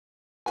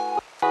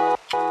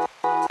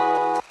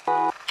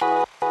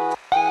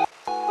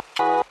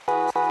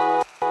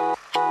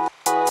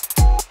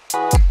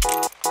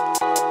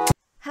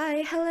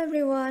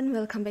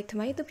welcome back to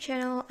my YouTube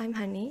channel. I'm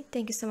Hani.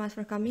 Thank you so much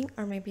for coming,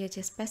 or maybe you're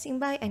just passing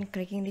by and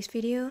clicking this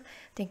video.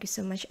 Thank you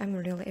so much, I'm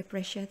really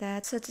appreciate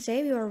that. So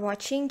today we are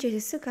watching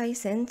Jujutsu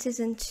Kaisen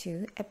Season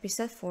 2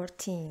 episode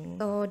 14.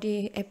 So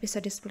di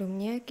episode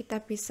sebelumnya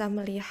kita bisa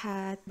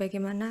melihat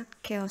bagaimana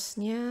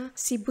chaosnya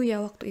Shibuya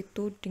waktu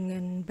itu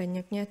dengan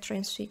banyaknya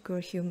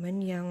transfigure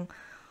human yang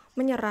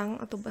menyerang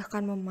atau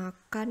bahkan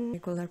memakan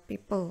regular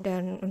people,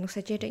 dan untung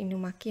saja ada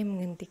Inumaki yang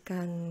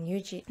menghentikan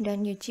Yuji,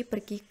 dan Yuji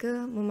pergi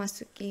ke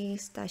memasuki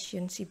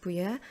stasiun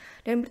Shibuya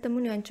dan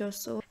bertemu dengan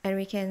Choso, and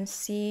we can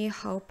see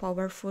how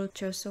powerful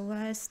Choso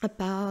was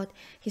about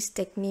his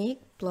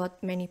technique, blood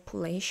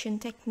manipulation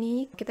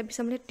technique. Kita bisa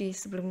melihat di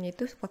sebelumnya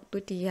itu waktu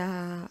dia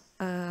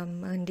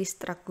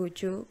mendistrak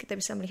Gojo, kita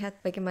bisa melihat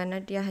bagaimana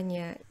dia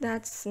hanya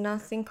that's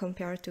nothing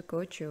compared to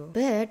Gojo,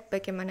 but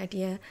bagaimana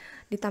dia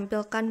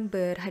ditampilkan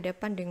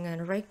berhadapan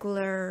dengan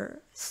regular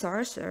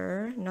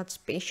sorcerer, not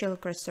special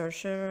class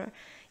sorcerer,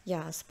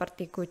 ya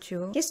seperti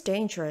Gojo. He's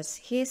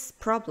dangerous, he's a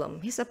problem.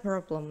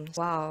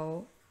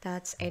 Wow,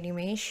 that's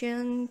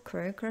animation,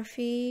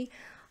 choreography,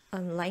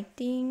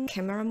 lighting,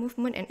 camera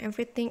movement, and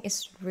everything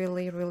is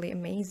really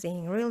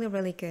amazing,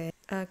 really good.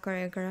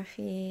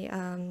 Choreography,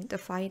 the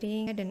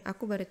fighting, dan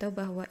aku baru tahu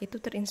bahwa itu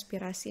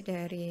terinspirasi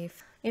dari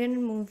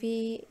Indian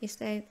movie is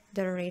that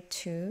The Raid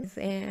 2,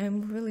 and I'm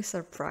really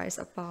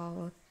surprised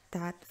about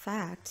that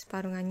fact.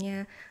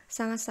 Pertarungannya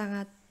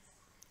sangat-sangat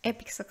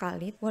epic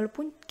sekali,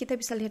 walaupun kita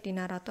bisa lihat di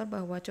narator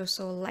bahwa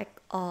Choso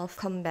lack of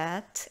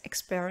combat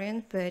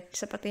experience, but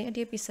sepertinya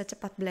dia bisa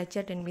cepat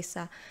belajar dan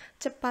bisa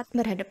cepat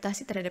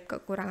beradaptasi terhadap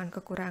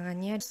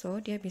kekurangannya,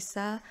 so dia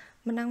bisa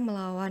menang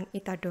melawan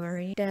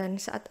Itadori.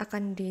 Dan saat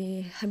akan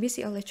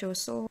dihabisi oleh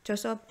Choso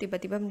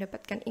tiba-tiba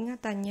mendapatkan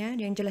ingatannya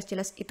yang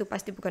jelas-jelas itu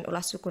pasti bukan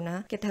ulah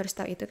Sukuna. Kita harus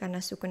tahu itu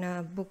karena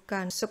Sukuna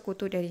bukan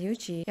sekutu dari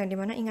Yuji, yang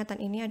dimana ingatan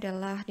ini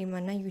adalah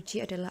dimana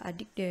Yuji adalah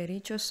adik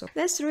dari Choso.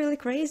 That's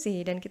really crazy.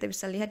 Dan kita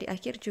bisa lihat di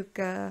akhir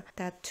juga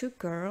that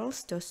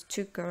those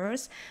two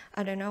girls,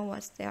 I don't know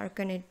what they are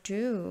gonna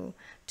do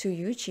to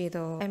Yuji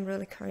though. I'm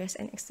really curious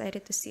and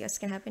excited to see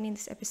what's gonna happen in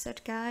this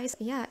episode, guys.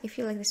 Yeah,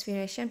 if you like this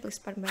video, please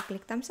start by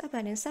click thumbs up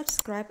button,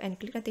 subscribe, and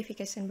click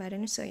notification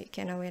button so you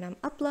can know when I'm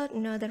upload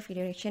another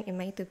video reaction in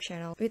my YouTube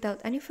channel.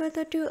 Without any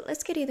further ado,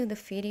 let's get into the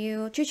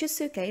video.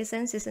 Jujutsu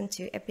Kaisen Season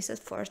 2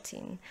 episode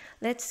 14.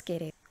 Let's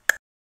get it.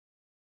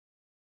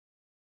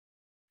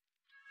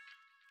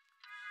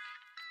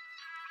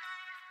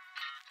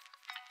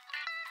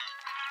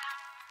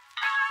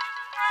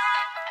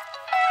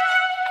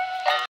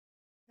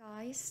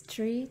 Guys,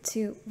 3,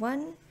 2,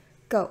 1,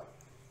 go.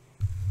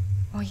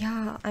 Oh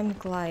yeah, I'm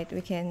glad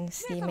we can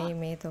see Mei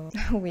Mei though.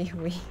 we.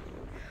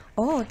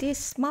 Oh,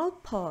 this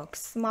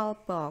smallpox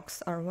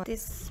or what?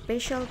 This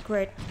special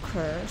great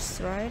curse,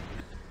 right?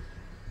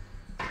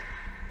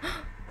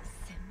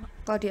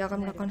 Kalau dia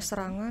akan melakukan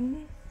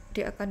serangan,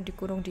 dia akan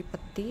dikurung di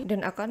peti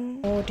dan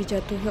akan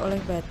dijatuhi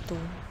oleh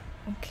batu.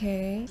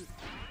 Okay.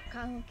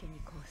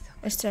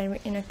 Start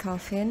me in a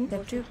coffin.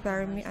 That to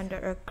bury me under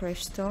a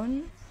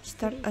gravestone.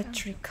 Start a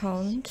 3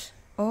 count.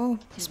 Oh,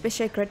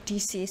 special grade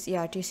disease.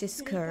 Yeah, this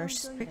is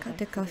curse. Pick out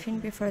the coffin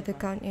before the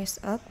count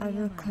is up. I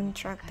will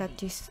contract that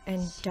disease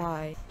and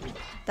die.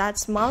 That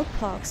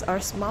smallpox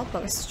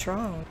is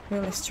strong,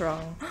 really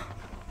strong.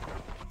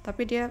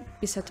 Tapi dia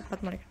bisa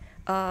cepat mereka.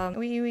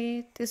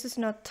 This is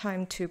not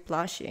time to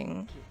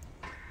blushing.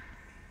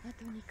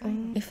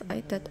 If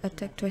I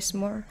attack twice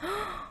more.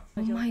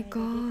 Oh my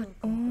god.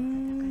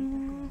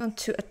 Want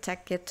to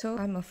attack it too?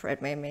 I'm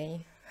afraid, Mei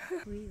Mei.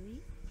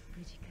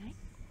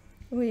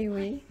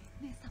 Oui.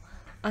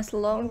 As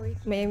long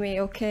Mei Mei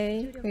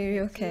okay,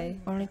 okay.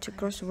 Only to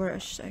cross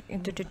words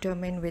into the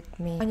domain with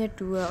me. Hanya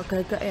 2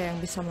 gagak ya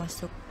yang bisa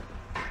masuk.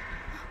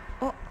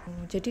 Oh,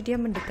 jadi dia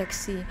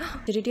mendeteksi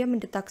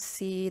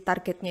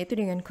targetnya itu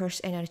dengan curse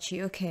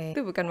energy. Okay.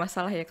 Itu bukan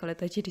masalah ya kalau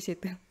Toji di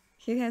situ.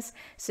 He has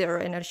 0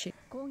 energy.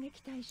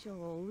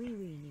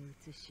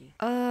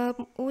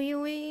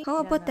 How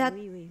about that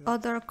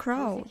other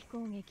crowd?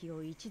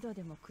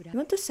 You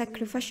want to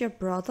sacrifice your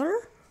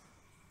brother?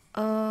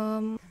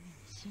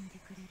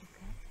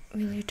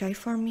 Will you die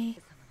for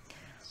me?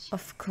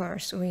 Of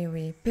course,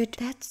 but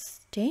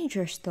that's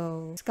dangerous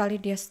though.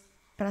 Sekali dia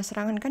kena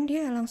serangan kan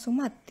dia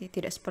langsung mati,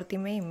 tidak seperti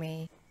Mei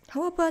Mei.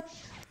 How about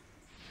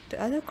the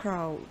other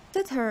crowd?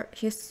 Is that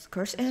his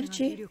curse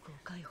energy?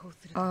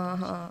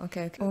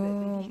 Okay.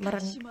 Oh,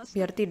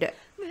 biar tidak.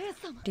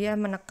 Dia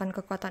menekan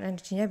kekuatan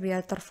energinya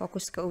biar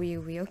terfokus ke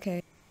Wiwi.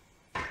 Okay.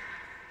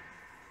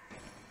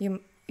 You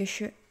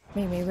should.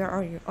 Mei Mei, where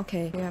are you?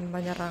 Okay, dia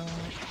menyerang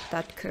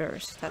that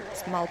curse, that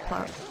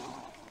smallpox.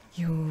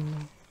 You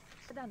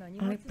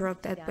only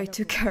broke that by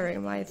to carry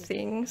my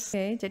things.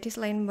 Okay, jadi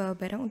selain bawa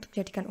barang untuk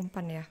jadikan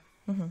umpan ya.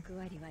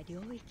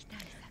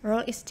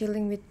 Role is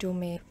dealing with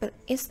domain, but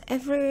is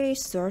every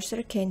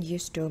sorcerer can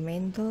use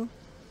domain though?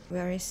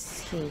 Where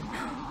is he?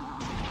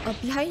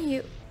 Behind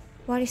you.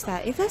 What is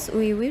that? If that's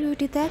we who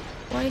did that?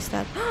 What is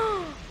that?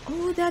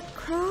 Oh, that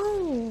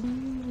crow.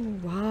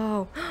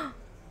 Wow.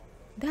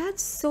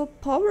 That's so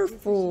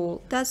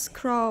powerful. That's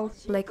crow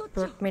like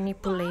bird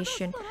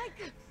manipulation.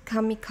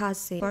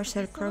 kamikaze, force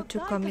her crew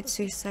to commit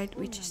suicide,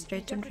 which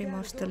threaten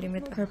removes the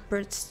limit of her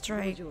bird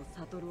strike.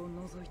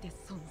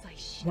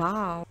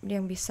 Wow,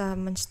 yang bisa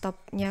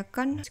menstopnya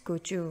kan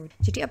Gojo.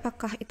 Jadi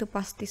apakah itu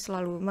pasti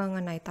selalu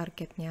mengenai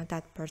targetnya,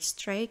 that bird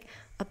strike,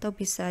 atau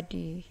bisa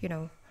di,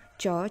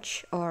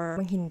 judge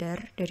or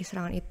menghindar dari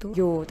serangan itu?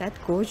 Yo, that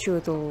Gojo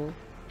tuh.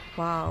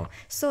 Wow,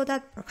 so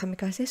that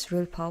kamikaze is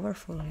really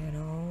powerful,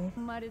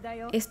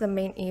 It's the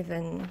main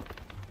event.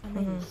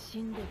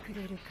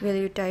 Will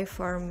you die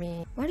for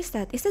me? What is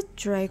that? Is that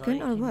dragon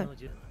or what?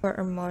 Or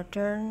a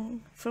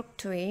modern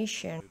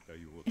fluctuation?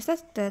 Is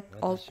that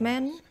old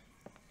man?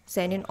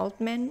 Zenin old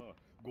man?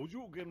 Old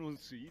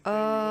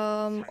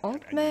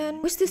man?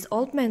 Who's this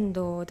old man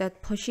though?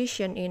 That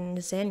position in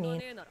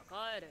Zenin?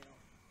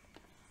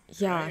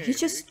 Yeah, he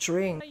just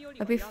drink.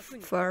 A bit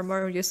far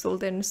more useful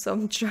than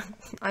some drunk.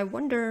 I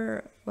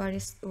wonder what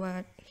his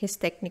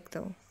technique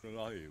though.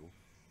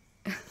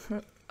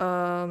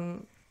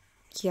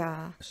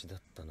 Yeah.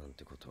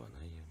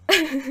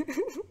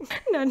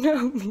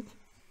 Nanami.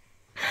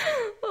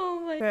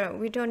 Oh my god,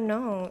 we don't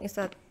know. Is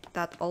that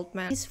old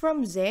man? He's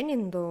from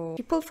Zenin though.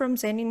 People from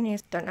Zenin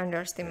don't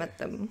underestimate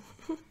them.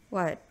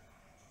 What?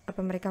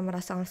 Apa mereka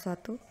merasakan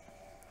sesuatu?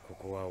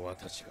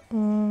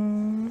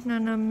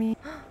 Nanami.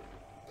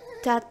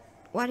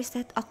 What is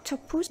that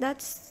octopus?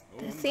 That's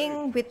the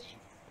thing with,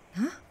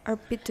 a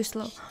bit too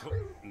slow.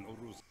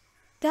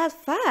 That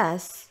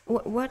fast?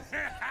 What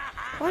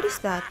is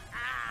that?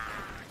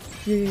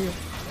 Yeah.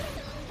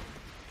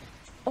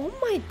 Oh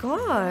my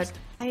god,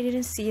 I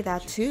didn't see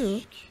that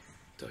too.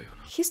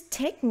 His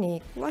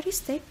technique. What is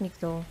technique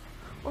though?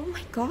 Oh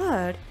my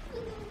god,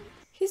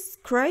 he's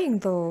crying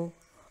though.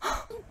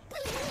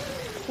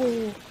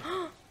 Oh.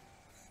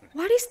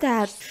 What is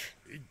that?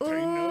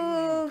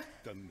 Oh,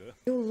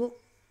 you look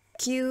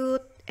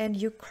cute and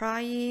you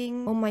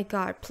crying. Oh my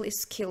god,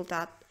 please kill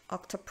that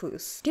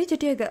octopus. Dia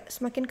jadi agak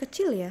semakin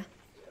kecil ya.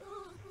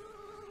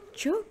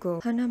 Jogo,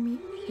 Hanami.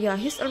 Yeah,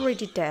 he's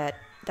already dead.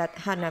 That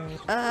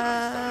Hanami.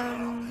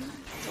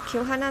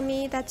 Kill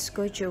Hanami. That's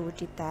Gojo who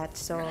did that.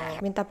 So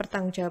minta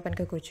pertanggungjawaban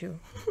ke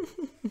Gojo.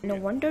 No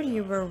wonder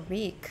you were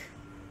weak.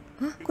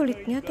 Hah,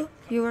 kulitnya tuh.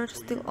 You were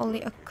still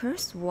only a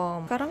cursed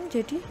worm. Sekarang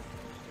jadi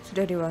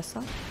sudah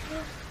dewasa.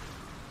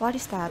 What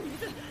is that?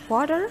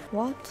 Water?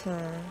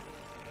 Water.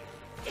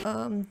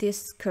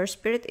 This curse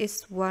spirit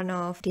is one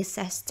of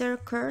disaster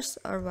curse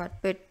or what?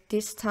 But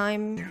this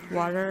time,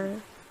 water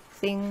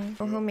thing.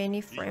 How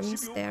many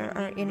frames there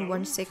are in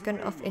 1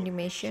 second of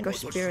animation?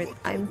 Curse spirit.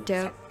 I'm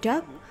Doug.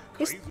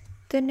 Is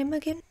the name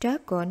again?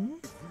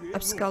 Dagon.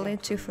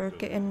 Upscaling to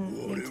 4K and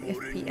 90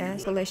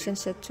 FPS. Relation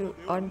set to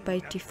on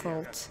by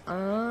default.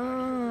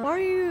 Why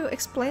you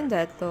explain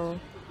that though?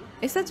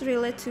 Is that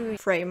related to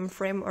frame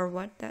or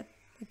what? That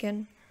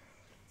again?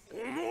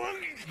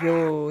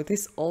 Yo,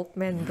 this old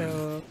man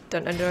though.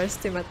 Don't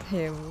underestimate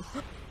him.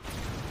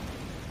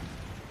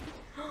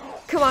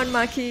 Come on,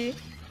 Maki.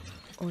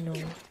 Oh no.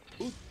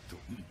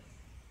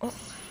 Oh.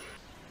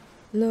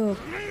 Look.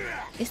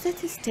 Is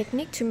that his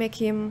technique to make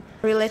him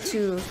relate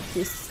to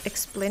his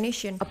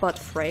explanation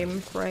about frame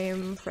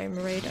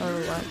rate or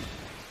what?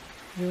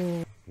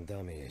 Yo.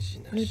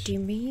 No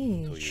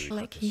damage.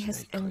 Like he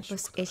has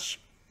endless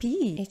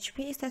HP.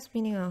 HP, is that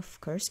meaning of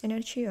curse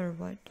energy or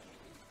what?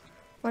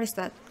 What is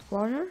that?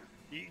 Water?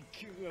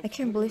 I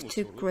can't believe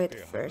to great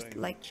first.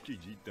 Like,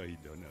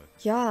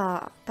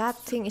 yeah, that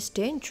thing is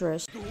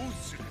dangerous.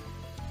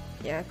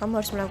 Ya, kamu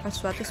harus melakukan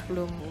sesuatu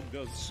sebelum.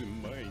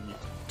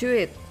 Do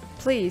it,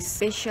 please.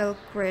 Special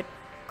great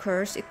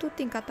curse itu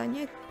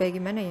tingkatannya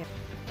bagaimana ya?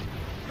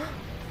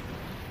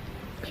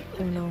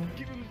 Oh no.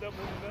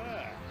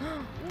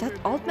 That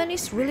old man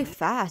is really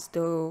fast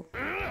though.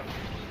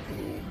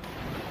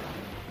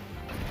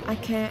 I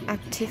can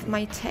activate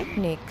my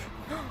technique.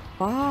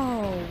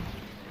 Wow.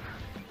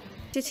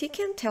 Did he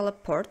can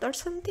teleport or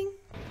something?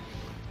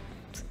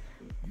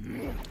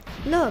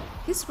 Look,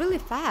 he's really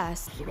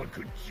fast.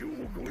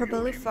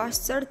 Probably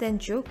faster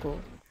than Jogo.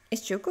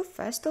 Is Jogo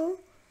fast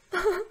though?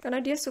 Karena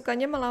dia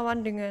sukanya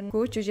melawan dengan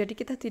Gojo, jadi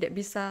kita tidak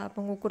bisa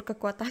mengukur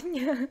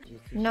kekuatannya.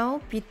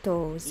 Now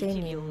Pito,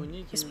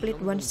 Zenin,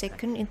 split 1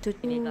 second into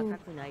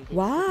 2.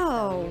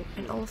 Wow!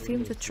 And all of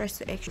him to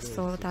trace the action,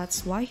 so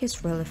that's why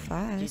he's really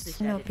fast.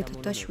 Now Pito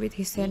touch with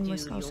his hand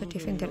must also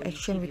defend their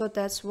action, so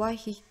that's why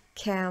he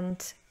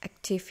can't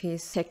active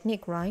his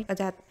technique, right?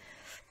 That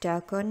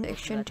Dagon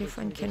action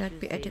defense cannot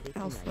be added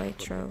halfway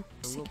through.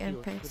 Basic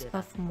impacts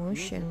of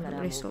motion will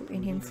result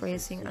in him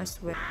freezing as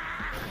well.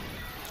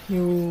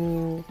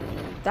 Yo,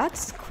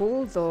 that's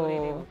cool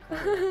though.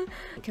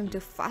 Become the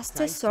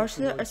fastest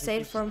sorcerer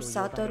aside from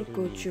Satoru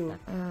Gojo.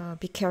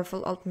 Be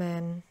careful, old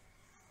man.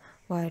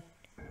 What?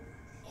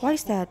 What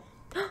is that?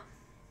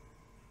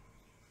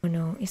 Oh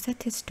no, is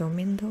that his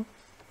domain though?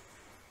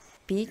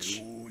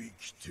 Beach?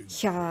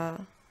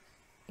 Yeah.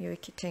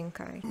 Yoiki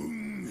Tenkai.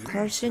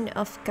 Person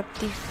of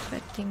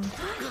captivating.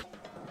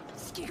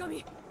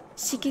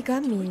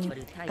 Shikigami,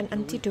 an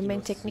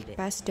anti-domain technique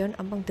passed down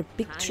among the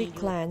big three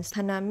clans,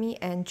 Hanami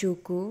and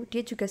Jogo.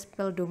 Dia juga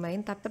spell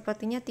domain, tapi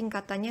sepertinya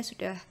tingkatannya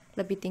sudah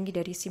lebih tinggi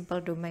dari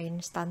simple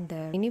domain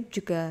standar. Ini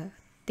juga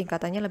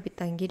tingkatannya lebih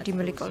tinggi,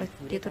 dimiliki oleh,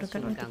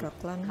 diturunkan oleh 3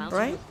 klan,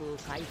 right?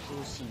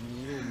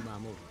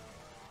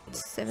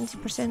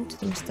 70% to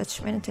the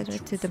mustache man to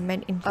the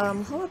main in.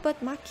 How about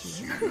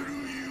Maki?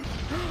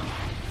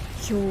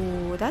 Yo,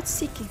 that's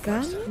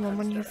Shikigan. The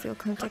moment you feel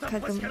contact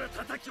at them.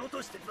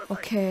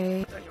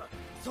 Okay.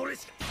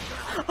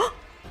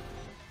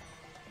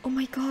 Oh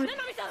my god.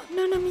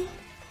 Nanami.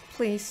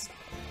 Please.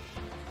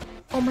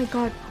 Oh my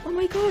god. Oh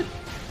my god.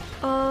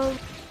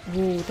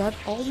 Wow, that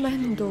old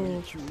man though.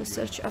 The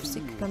search of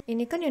Shikigan.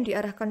 Ini kan yang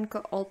diarahkan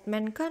ke old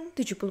man kan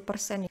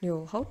 70%.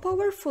 Yo, how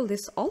powerful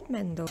this old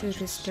man though. To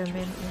this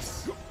domain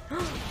is.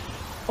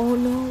 Oh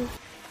no.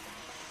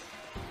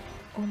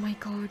 Oh my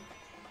god.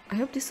 I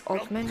hope this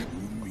old man.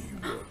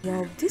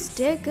 Wow, this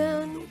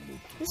dragon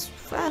is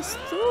fast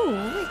too. Oh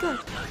my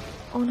god.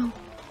 Oh no.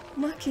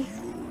 Maki.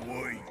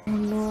 Oh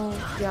no.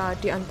 Ya,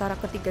 di antara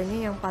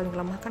ketiganya yang paling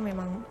lemah kan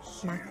memang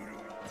Maki.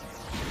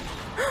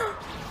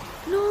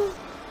 No.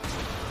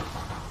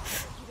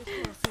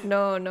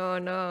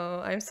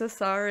 No. I'm so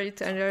sorry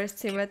to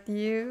underestimate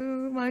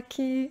you,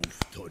 Maki.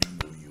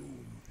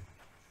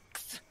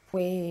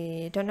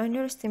 Wait, don't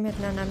underestimate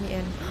Nanami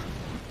and...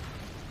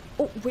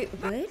 Oh, wait,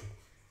 what?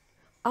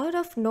 Out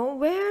of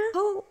nowhere?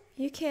 How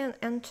you can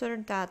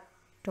enter that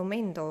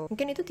domain though?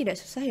 Mungkin itu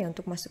tidak susah ya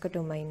untuk masuk ke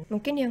domain.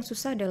 Mungkin yang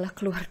susah adalah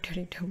keluar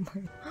dari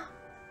domain.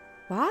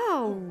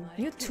 Wow,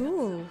 you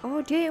too. Oh,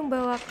 dia yang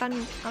bawakan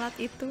alat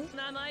itu.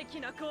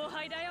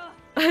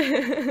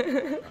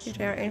 You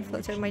dare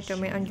infiltrate my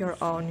domain on your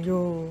own.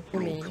 Yo,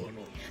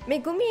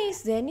 Megumi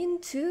is Zenin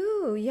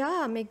too.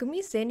 Yeah,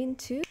 Megumi is Zenin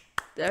too.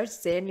 There's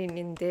Zenin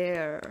in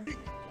there.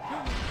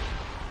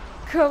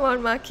 Come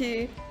on,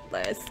 Maki.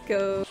 Let's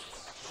go.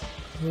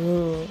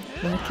 Ooh,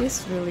 Maki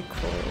is really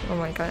cool. Oh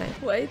my god.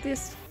 Why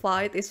this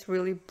fight is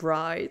really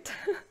bright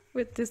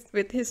with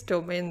his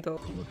domain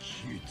though.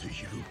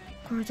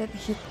 For that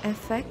hit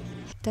effect,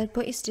 that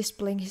boy is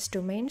displaying his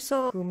domain,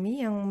 so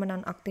Gumi yang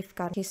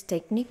menonaktifkan his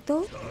technique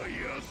though.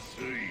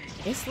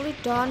 Easily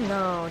done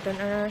now, don't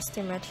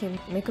underestimate him.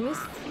 Megumi,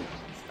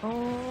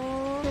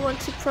 oh, he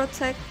wants to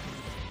protect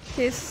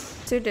his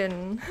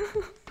student.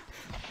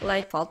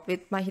 Like fought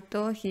with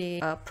Mahito,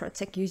 he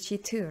protect Yuji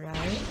too,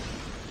 right?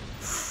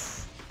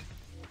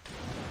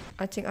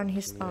 Acting on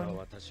his own.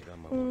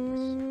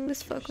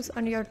 Let's focus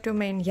on your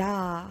domain.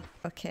 Yeah,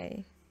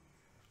 okay.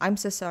 I'm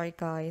so sorry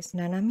guys.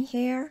 Nanami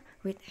hair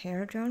with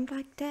hair drawn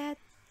like that.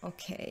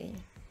 Okay.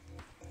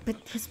 But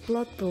his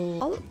blood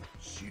though. Oh.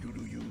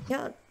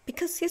 Yeah,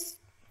 because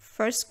he's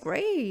first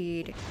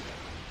grade.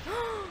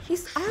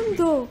 His arm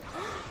though.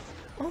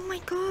 Oh my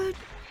god.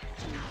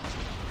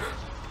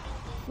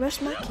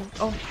 Where's Maki?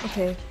 Oh,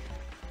 okay.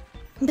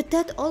 But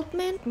that old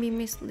man,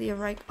 Mimi's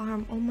right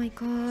arm. Oh my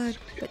god.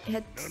 But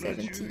it had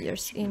 70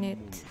 years in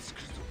it.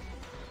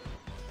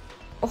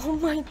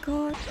 Oh my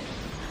god.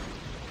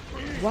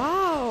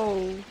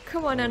 Wow,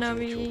 come on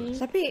Nanami.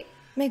 Tapi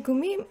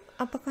Megumi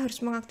apakah harus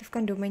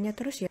mengaktifkan domainnya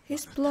terus ya?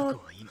 His blood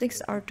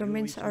thinks our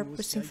domains are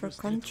pushing for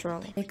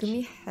control.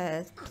 Megumi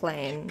has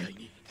plan.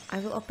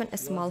 I will open a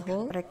small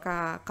hole.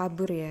 Mereka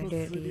kabur ya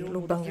dari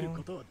lubang yang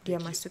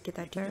dia masuki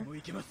tadi.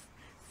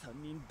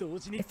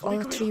 If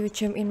all three would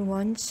jump in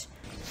once.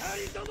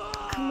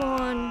 Come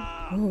on.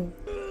 Oh.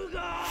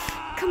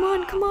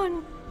 Come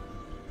on.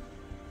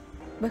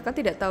 Bahkan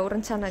tidak tahu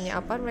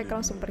rencananya apa, mereka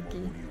langsung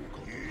pergi.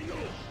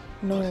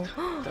 No.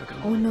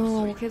 Oh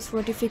no, kids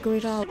already figure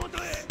it out.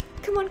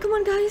 Come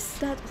on guys.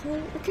 That hole.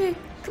 Okay.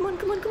 Come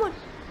on.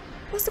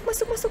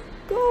 Masuk.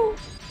 Go.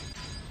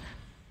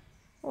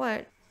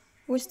 What?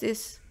 Who's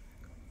this?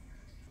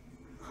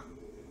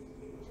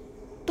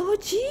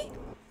 Toji?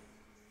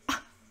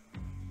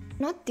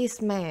 Not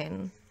this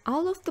man.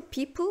 All of the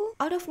people,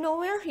 out of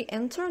nowhere, he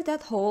entered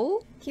that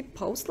hole. He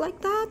posed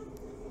like that.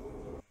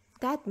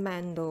 That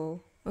man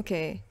though.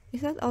 Okay.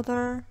 Is that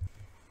other?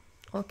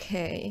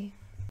 Okay.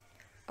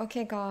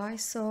 Okay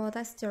guys, so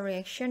that's the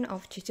reaction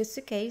of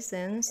Jujutsu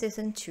Kaisen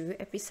Season 2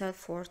 Episode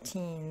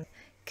 14.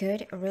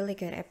 Really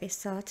good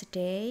episode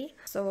today.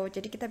 So,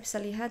 jadi kita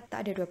bisa lihat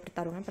ada dua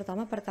pertarungan.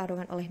 Pertama,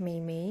 pertarungan oleh Mei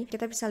Mei.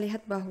 Kita bisa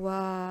lihat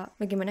bahwa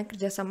bagaimana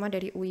kerjasama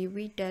dari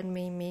Wiwi dan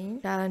Mei Mei.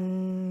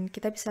 Dan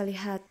kita bisa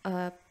lihat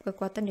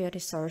kekuatan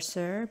dari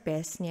Sorcerer,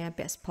 base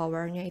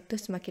powernya itu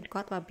semakin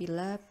kuat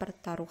apabila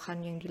pertaruhan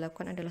yang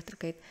dilakukan adalah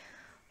terkait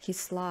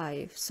his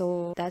life.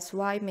 So that's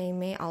why Mei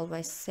Mei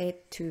always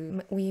said to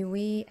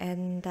Wiwi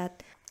and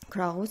that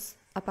Kraus,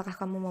 apakah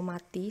kamu mau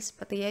mati?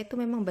 Sepertinya itu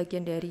memang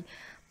bagian dari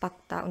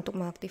fakta untuk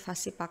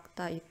mengaktifasi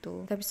fakta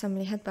itu. Kita bisa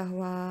melihat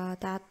bahwa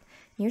that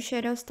new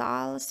shadow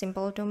style,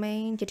 simple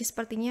domain. Jadi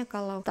sepertinya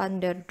kalau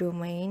standard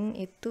domain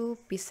itu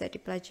bisa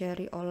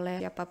dipelajari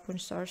oleh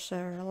siapapun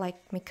sorcerer like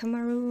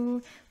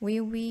Mikamaru,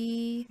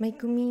 Wiwi,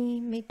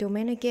 Megumi, make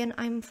domain again,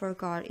 I'm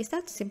forgot. Is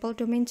that simple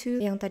domain too?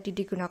 Yang tadi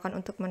digunakan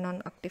untuk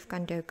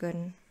menonaktifkan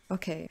dragon.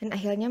 Oke, dan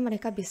akhirnya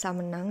mereka bisa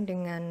menang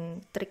dengan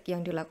trik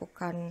yang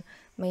dilakukan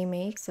Mei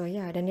Mei. So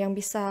ya, dan yang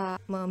bisa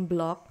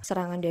memblok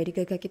serangan dari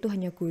Gagak itu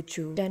hanya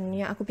Gojo. Dan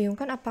yang aku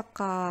bingungkan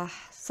apakah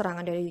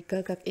serangan dari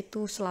Gagak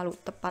itu selalu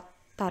tepat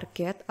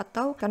target,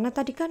 atau karena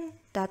tadi kan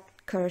that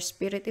curse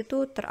spirit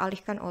itu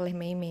teralihkan oleh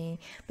Mei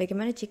Mei.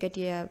 Bagaimana jika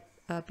dia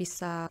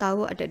bisa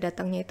tahu ada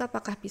datangnya itu,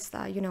 apakah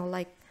bisa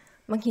like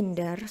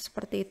menghindar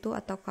seperti itu,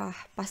 ataukah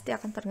pasti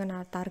akan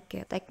terkena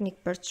target.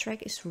 Teknik bird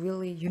strike is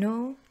really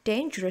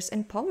dangerous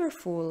and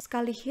powerful.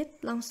 Sekali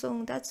hit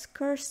langsung that's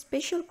curse,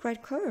 special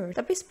grade curse.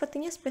 Tapi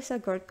sepertinya special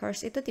grade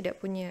curse itu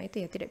tidak punya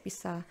itu ya, tidak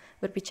bisa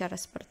berbicara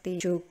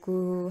seperti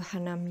Joku,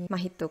 Hanami,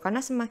 Mahito,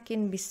 karena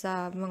semakin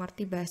bisa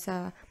mengerti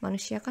bahasa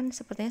manusia kan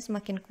sepertinya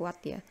semakin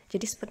kuat ya.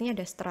 Jadi sepertinya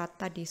ada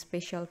strata di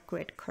special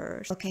grade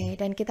curse. Oke,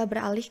 dan kita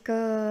beralih ke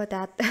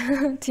that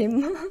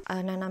tim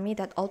Nanami,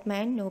 that old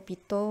man,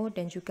 Nobito,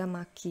 dan juga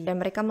Maki. Dan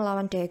mereka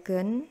melawan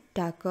Dagon,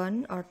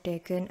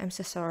 I'm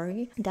so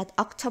sorry. That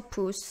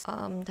octopus,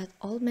 that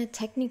old man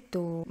teknik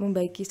tuh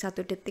membagi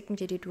 1 detik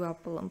menjadi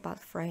 24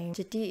 frame.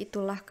 Jadi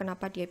itulah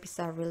kenapa dia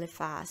bisa really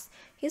fast.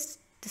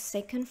 He's the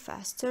second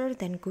faster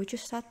than Gojo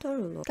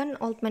Satoru loh. Kan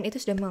old man itu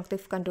sudah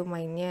mengaktifkan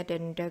domainnya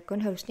dan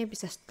Dagon harusnya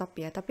bisa stop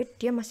ya, tapi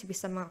dia masih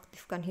bisa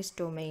mengaktifkan his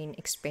domain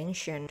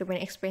expansion.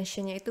 Domain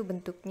expansionnya itu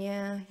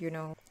bentuknya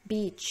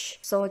beach.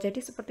 So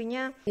jadi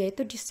sepertinya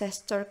yaitu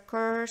disaster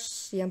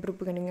curse yang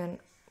berhubungan dengan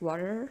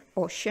water,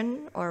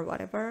 ocean, or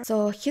whatever.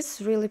 So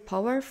he's really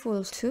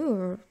powerful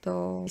too,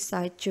 though,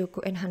 beside Joku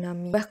and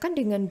Hanami. Bahkan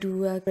dengan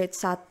 2 grade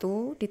 1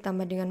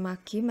 ditambah dengan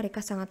Maki, mereka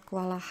sangat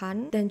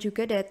kewalahan. Dan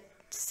juga that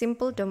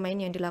simple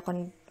domain yang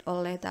dilakukan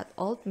oleh that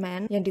old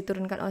man yang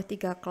diturunkan oleh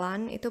 3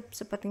 klan itu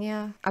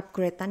sepertinya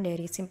upgradean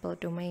dari simple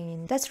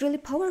domain. That's really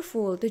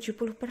powerful.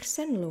 70%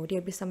 loh dia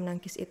bisa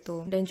menangkis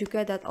itu. Dan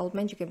juga that old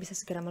man juga bisa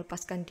segera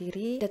melepaskan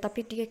diri,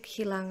 tetapi dia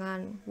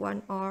kehilangan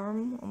 1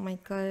 arm. Oh my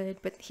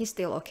god, but he's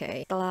still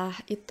okay. Setelah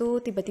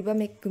itu tiba-tiba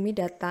Megumi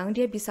datang,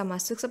 dia bisa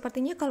masuk.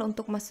 Sepertinya kalau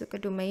untuk masuk ke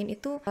domain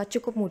itu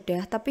cukup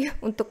mudah, tapi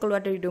untuk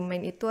keluar dari domain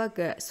itu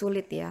agak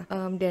sulit ya.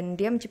 Dan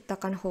dia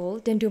menciptakan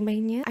hole, dan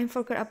domainnya I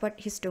forgot about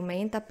his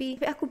domain,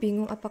 tapi aku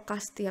bingung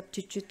apakah setiap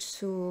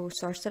jujutsu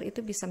sorcerer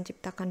itu bisa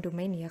menciptakan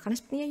domain ya, karena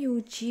sepertinya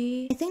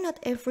Yuji, I think not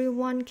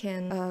everyone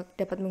can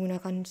dapat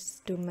menggunakan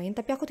domain,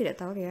 tapi aku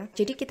tidak tahu ya.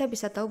 Jadi kita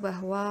bisa tahu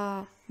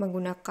bahwa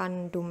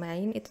menggunakan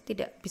domain itu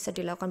tidak bisa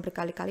dilakukan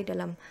berkali-kali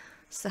dalam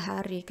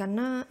sehari,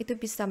 karena itu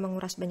bisa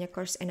menguras banyak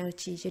curse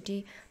energy.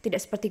 Jadi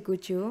tidak seperti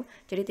Gojo,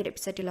 jadi tidak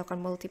bisa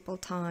dilakukan multiple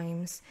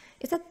times.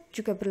 Itu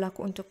juga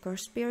berlaku untuk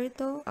curse spirit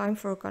though. I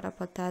forgot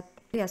about that.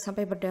 Ya,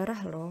 sampai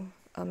berdarah loh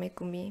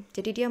Megumi.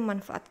 Jadi dia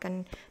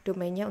memanfaatkan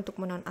domainnya untuk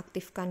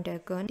menonaktifkan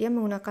Dagon. Dia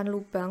menggunakan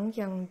lubang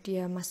yang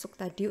dia masuk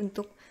tadi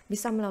untuk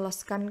bisa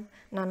meloloskan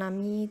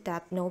Nanami,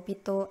 that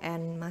Nobito,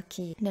 and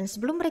Maki. Dan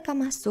sebelum mereka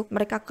masuk,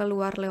 mereka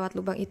keluar lewat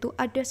lubang itu,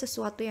 ada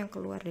sesuatu yang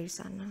keluar dari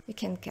sana. You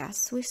can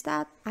guess who is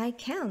that? I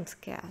can't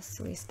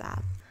guess who is that.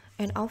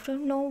 And out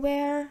of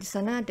nowhere, di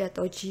sana ada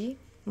Toji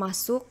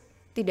masuk,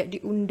 tidak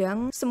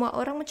diundang. Semua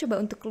orang mencoba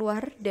untuk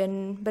keluar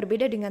dan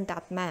berbeda dengan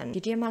that man.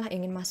 Jadi dia malah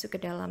ingin masuk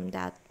ke dalam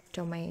that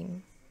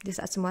domain di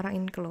saat semua orang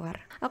ingin keluar.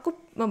 Aku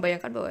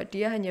membayangkan bahwa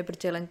dia hanya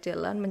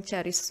berjalan-jalan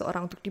mencari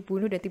seseorang untuk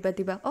dibunuh, dan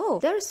tiba-tiba, oh,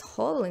 there's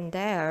hole in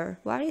there.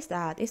 What is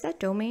that? Is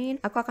that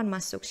domain? Aku akan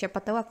masuk.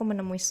 Siapa tahu aku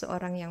menemui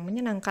seseorang yang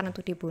menyenangkan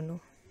untuk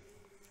dibunuh.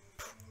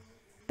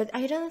 But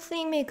I don't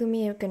think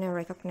Megumi is gonna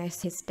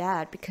recognize his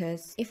dad,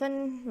 because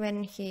even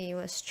when he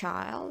was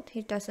child,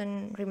 he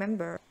doesn't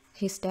remember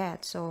his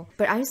dad. So,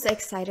 but I'm so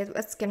excited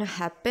what's gonna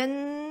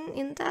happen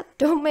in that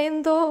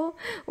domain though.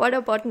 What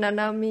about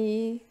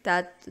Nanami,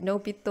 that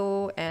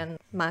Nobito, and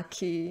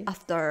Maki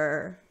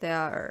after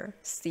their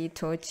see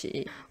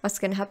Toji? What's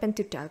gonna happen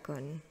to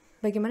Dagon?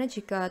 Bagaimana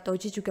jika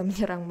Toji juga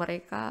menyerang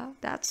mereka?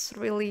 That's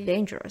really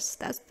dangerous.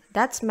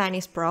 That's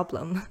Manny's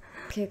problem.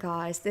 Okay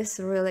guys, this is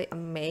really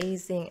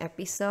amazing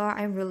episode.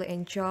 I really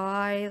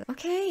enjoyed.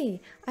 Okay,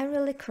 I'm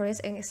really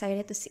curious and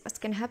excited to see what's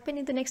gonna happen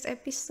in the next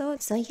episode.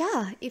 So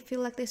yeah, if you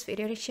like this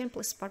video reaction,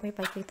 please support me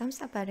by clicking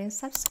thumbs up button,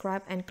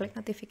 subscribe, and click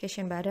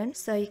notification button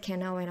so you can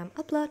know when I'm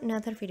upload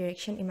another video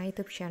reaction in my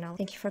YouTube channel.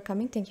 Thank you for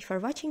coming. Thank you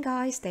for watching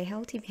guys. Stay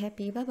healthy, be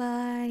happy. Bye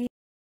bye.